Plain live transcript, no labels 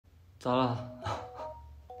糟了。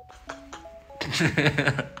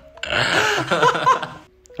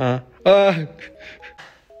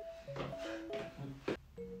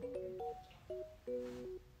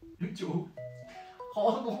有酒，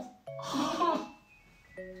好多。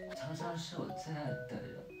常常是我最爱的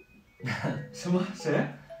人。什么？谁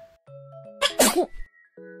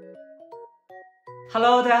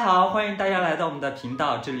？Hello， 大家好，欢迎大家来到我们的频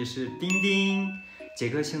道，这里是冰冰。杰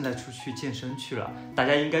哥现在出去健身去了，大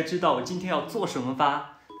家应该知道我今天要做什么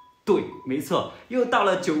吧？对，没错，又到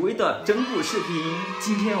了久违的整蛊视频。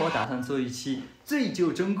今天我打算做一期醉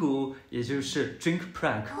酒整蛊，也就是 drink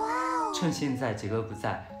prank。趁现在杰哥不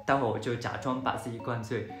在，待会我就假装把自己灌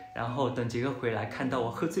醉，然后等杰哥回来看到我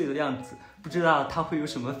喝醉的样子，不知道他会有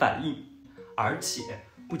什么反应。而且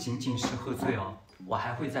不仅仅是喝醉哦，我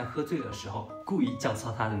还会在喝醉的时候故意叫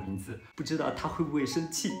错他的名字，不知道他会不会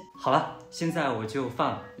生气。好了，现在我就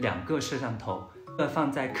放2个摄像头，一个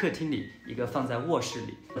放在客厅里，一个放在卧室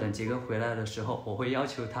里。等杰哥回来的时候，我会要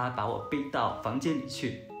求他把我背到房间里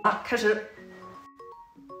去。开始。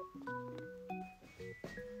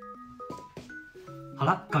好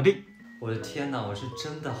了，搞定。我的天哪，我是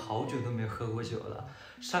真的好久都没喝过酒了。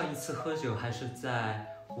上一次喝酒还是在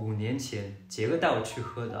5年前，杰哥带我去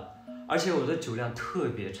喝的，而且我的酒量特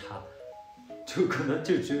别差，就可能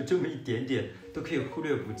就只有这么一点点，都可以忽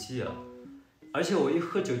略不计了。而且我一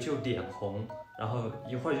喝酒就脸红，然后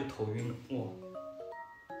一会儿就头晕了。哇，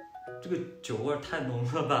这个酒味太浓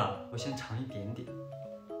了吧！我先尝一点点，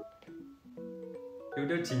有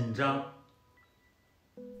点紧张。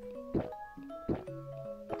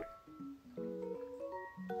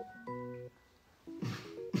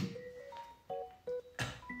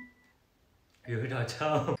有点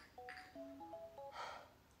呛。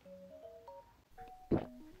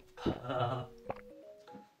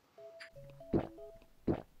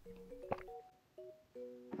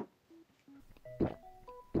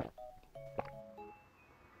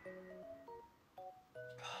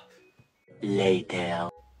Later，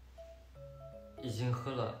 已经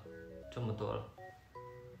喝了这么多了，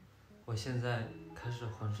我现在开始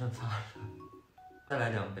浑身发热。再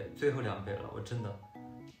来2杯，最后2杯了，我真的。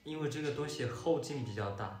因为这个东西后劲比较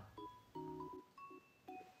大。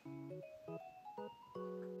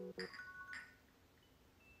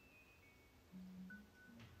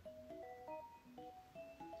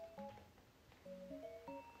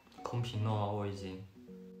空瓶了哦，我已经。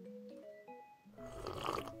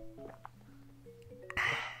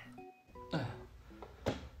哎呀，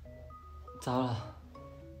糟了，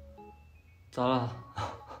糟了！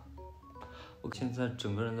我现在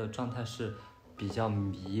整个人的状态是比较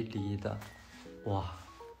迷离的，哇，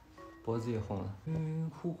脖子也红了，晕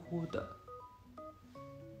乎乎的。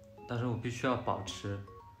但是我必须要保持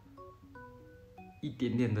一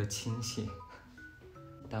点点的清醒。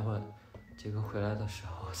待会儿杰哥回来的时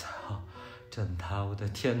候，我才好整他。我的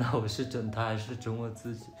天哪，我是整他还是整我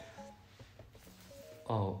自己？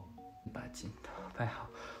哦，把镜头拍好。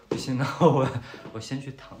不行，那我先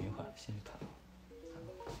去躺一会儿，先去躺。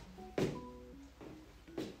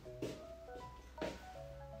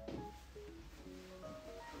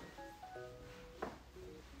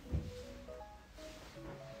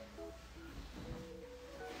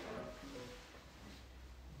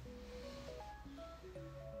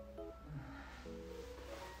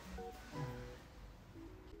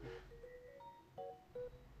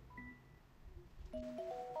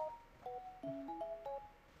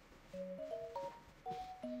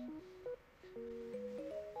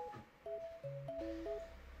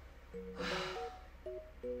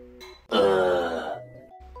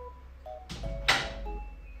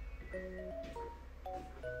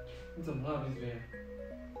你怎么了，冰冰？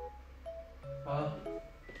啊？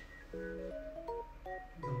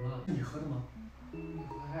你怎么了？你喝的吗？你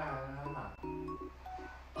喝呀？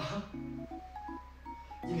啊？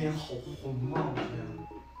你脸好红啊！我天，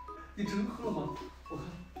你真喝了吗？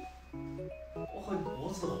我看你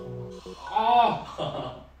脖子红了。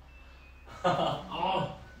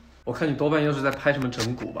啊！我看你多半又是在拍什么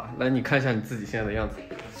整蛊吧？来，你看一下你自己现在的样子。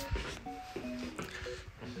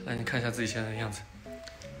来，你看一下自己现在的样子。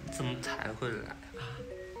怎么才会来啊？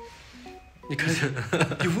你看一下，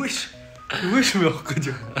你为什么要喝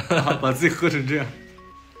酒？把自己喝成这样。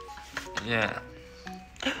耶！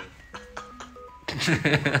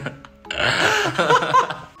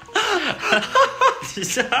你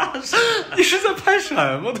瞎什么？你是在拍什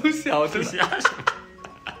么东西啊？我真的瞎什么？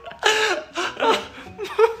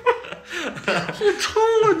好臭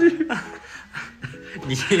啊你！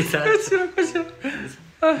你才快起来，快起来！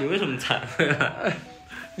你为什么才会来？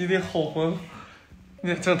你脸好红，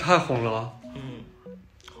你真的太红了。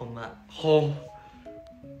红了。红，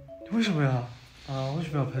为什么呀？啊，为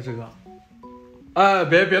什么要拍这个？哎，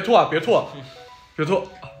别吐啊！别吐！别吐！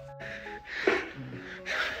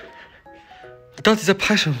你到底在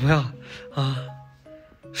拍什么呀？啊，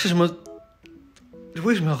是什么？你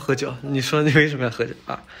为什么要喝酒？你说你为什么要喝酒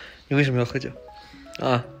啊？你为什么要喝酒？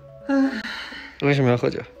啊？你为什么要喝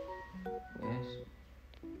酒？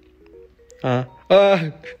啊？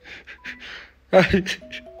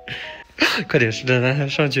快点，是的，来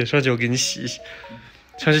上去，我给你洗一洗，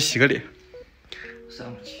上去洗个脸。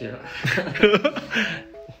上不去了。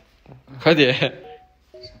快点。上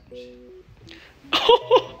不去。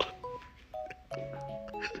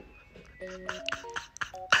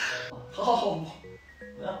好，不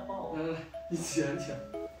要抱我。来，你起来。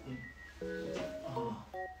不，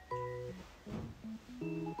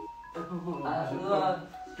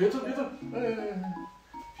别吐，别吐，别吐，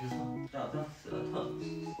咬到舌头。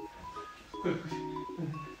快，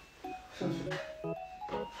上去。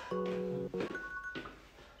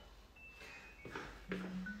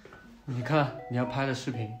你看，你要拍的视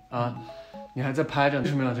频啊，你还在拍着，为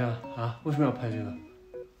什么要这样啊？为什么要拍这个？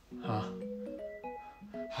啊？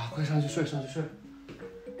好，快上去睡。别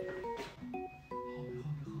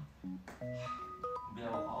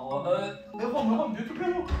晃我，别晃，别吐。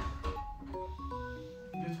别吐。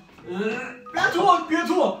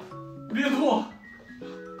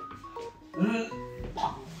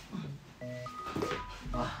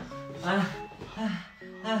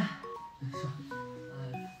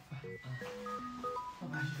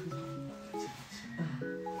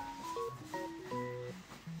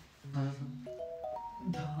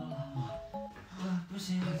不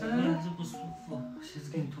行，这样子不舒服。鞋子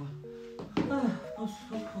给你脱。不舒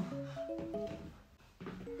服。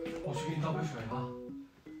我去给你倒杯水啊。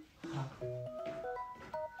好。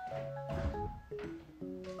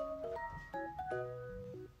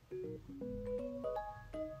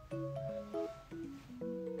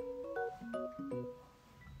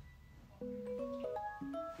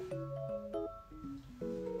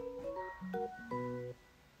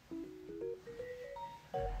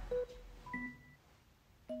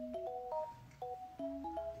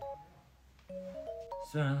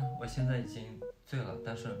虽然我现在已经醉了，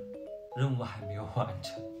但是任务还没有完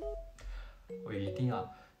成，我一定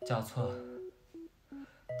要叫错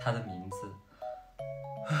他的名字。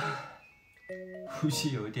呼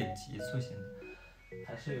吸有点急促，现在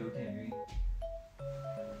还是有点晕。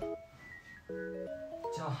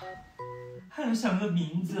还要想个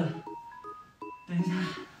名字，等一下，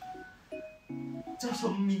叫什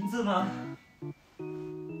么名字呢？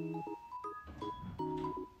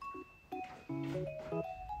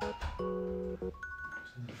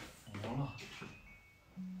真的服了。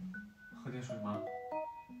喝点水吗？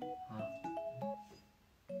啊？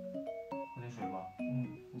喝点水吧。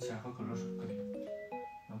你起来喝口热水，快点。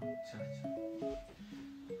起来。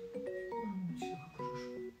起来喝口热水。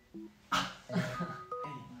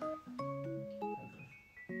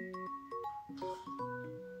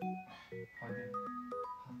好一点。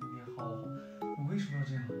你好。你为什么要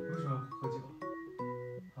这样？为什么要喝酒？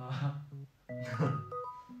啊？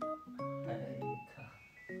来，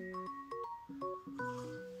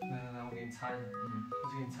我给你擦一下。我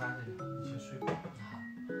去给你擦一下，你先睡吧。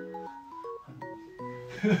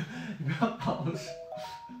你不要淌水。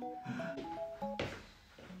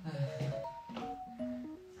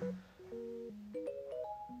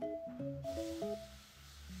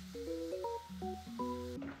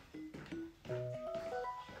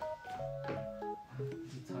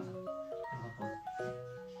你擦擦脖子。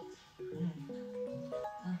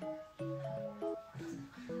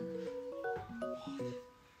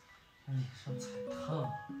脸上才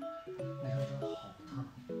烫，脸上真的好烫。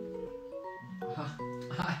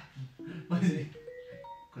不行，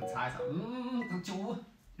快擦一擦。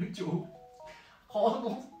有酒，好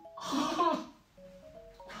浓，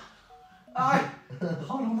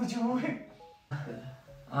好浓的酒味。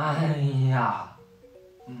哎呀，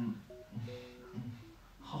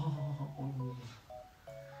好。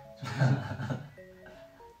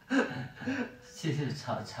谢谢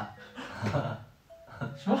超超。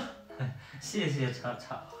什么？谢谢超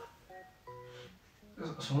超。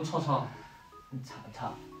什么超超？超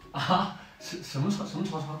超。啊？什么超超？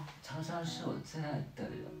超超是我最爱的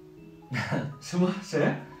人。什么？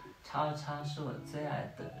谁？超超是我最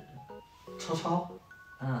爱的人。超超？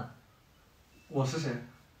我是谁？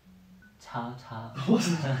超超。我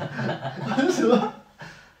是什么？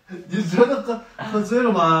你真的喝醉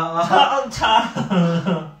了吗？超超。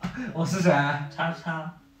我是谁？超超。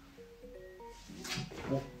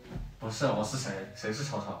不是，我是谁？谁是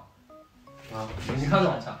超超？你看着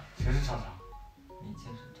我，谁是超超？你就是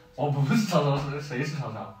超超。我不是超超，谁是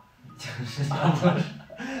超超？就是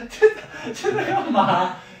这在干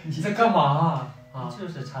嘛？你在干嘛啊？就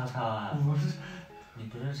是叉叉啊！不是，你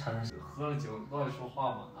不是叉叉，喝了酒乱说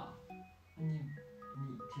话嘛啊！你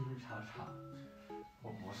就是叉叉，我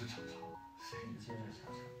不是叉叉，你就是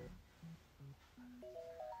叉叉。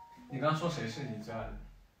你刚刚说谁是你最爱的？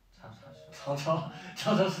叉叉是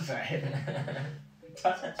叉叉是谁？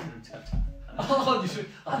叉叉就是叉叉。哦，你睡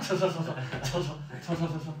啊！叉，你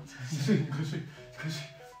睡，你快睡。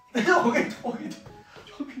等一下，我给你拖。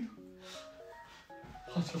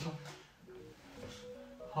好，叉，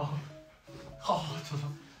好，叉，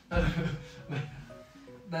来，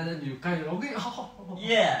你干一个，我给你，好。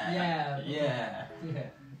耶，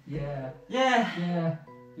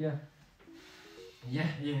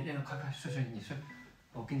快，睡，你睡，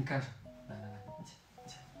我给你盖上。来，你起，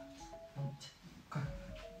快，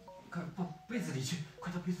不，被子里去，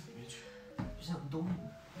快到被子里面去，不想动。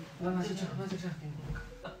那就这样，给你盖。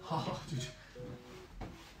好，就去。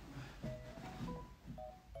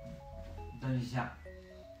等一下。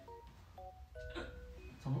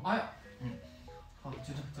怎么？哎呀，好，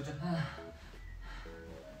就这。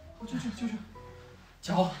好，就这。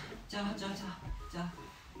加。好，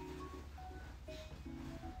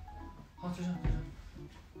就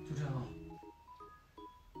这样啊。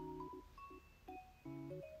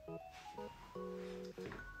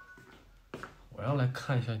我要来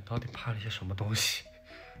看一下你到底拍了些什么东西。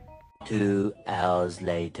2 hours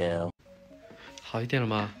later. 好一点了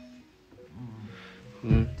吗？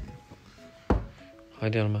好一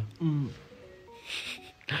点了吗？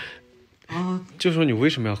就说你为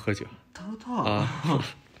什么要喝酒？头啊，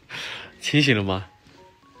清醒了吗？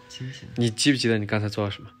清醒。你记不记得你刚才做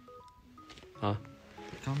了什么？啊？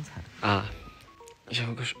刚才啊？你先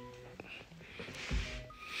喝口水。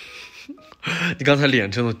你刚才脸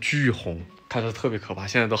真的巨红，看着特别可怕，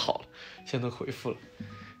现在都好了，现在都恢复了。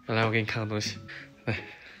来，我给你看个东西，来，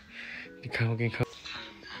你看，我给你看。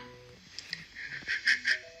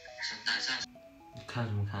你看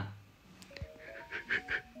什么看？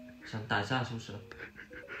想打架是不是？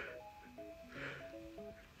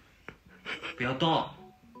不要动，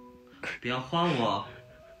不要晃我。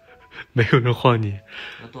没有人晃你。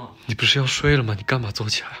不要动。你不是要睡了吗？你干嘛坐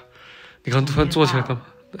起来？你刚突然坐起来干嘛？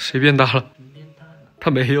谁变大了？他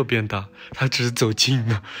没有变大，他只是走近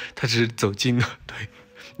了，对，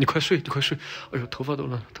你快睡。哎呦，头发都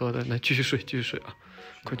乱了，来继续睡啊，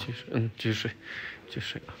快继续睡，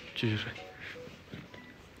继续睡。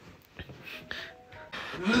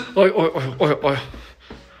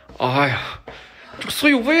哎呀，所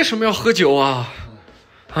以为什么要喝酒啊？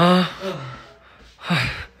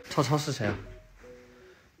超是谁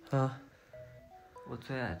啊？我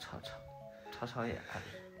最爱超，超也爱。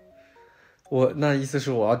那意思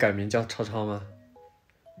是我要改名叫超超吗？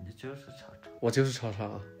你就是超。我就是超超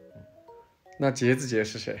啊。那杰子杰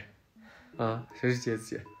是谁？啊，谁是杰子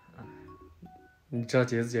杰？你知道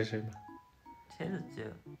杰子杰谁吗？杰子杰。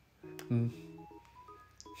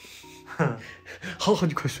好，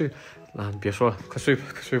你快睡啊！你别说了，快睡吧。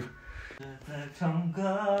在唱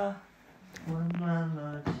歌，温暖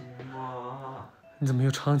了寂寞。你怎么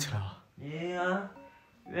又唱起来了？你啊，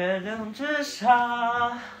月亮之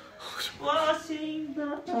下，我心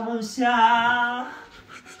的方向。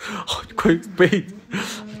好，你快背，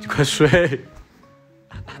你快睡。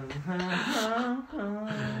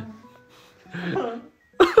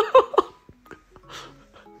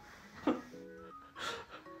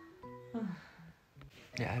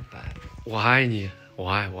你爱不爱我爱你，我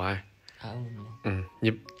爱。爱我吗？你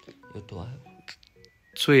有多爱我？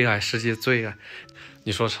最爱，世界最爱。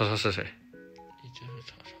你说超超是谁？你就是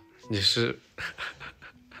超超。你是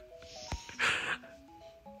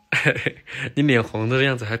你脸红的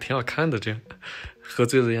样子还挺好看的，这样喝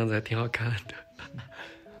醉的样子还挺好看的。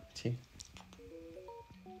亲，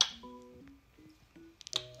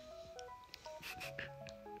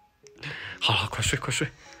好了，快睡。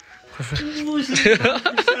不行，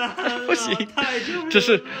不行，这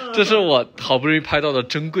是我好不容易拍到的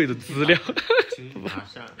珍贵的资料。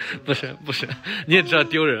不是，你也知道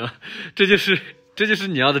丢人啊，这就是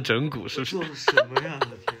你要的整蛊，是不是？做了什么呀？我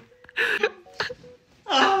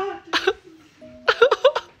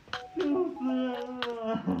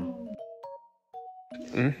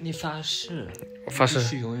天！你发誓？我发誓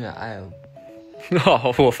是永远爱我。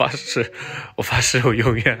好，我发誓我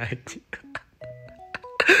永远爱你。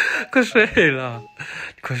快睡了，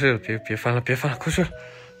快睡了，别翻了，快睡了，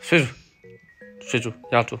睡住，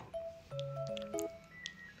压住。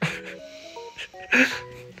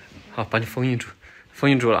好，把你封印住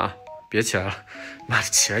了啊！别起来了，妈的，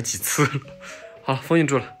起来几次了？好，封印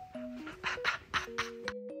住了。